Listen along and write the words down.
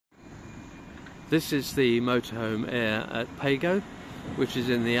This is the motorhome Aire at Pego, which is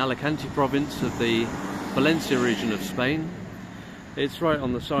in the Alicante province of the Valencia region of Spain. It's right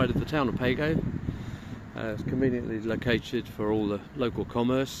on the side of the town of Pego. It's conveniently located for all the local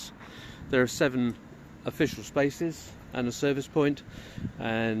commerce. There are 7 official spaces and a service point,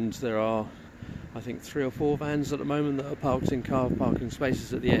 and there are, I think, 3 or 4 vans at the moment that are parked in car parking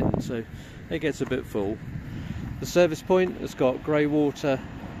spaces at the end, so it gets a bit full. The service point has got grey water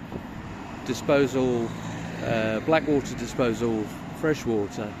disposal, black water disposal, fresh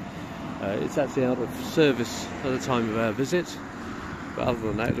water. It's actually out of service at the time of our visit, but other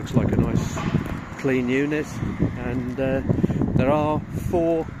than that it looks like a nice clean unit. And there are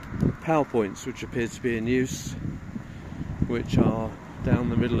 4 power points which appear to be in use, which are down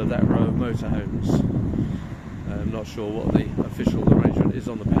the middle of that row of motorhomes. I'm not sure what the official arrangement is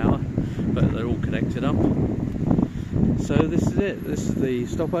on the power, but they're all connected up. So this is it. This is the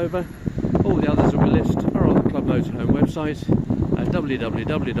stopover. All the others that we list are on the Club Motorhome website at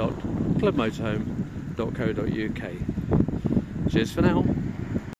www.clubmotorhome.co.uk. Cheers for now.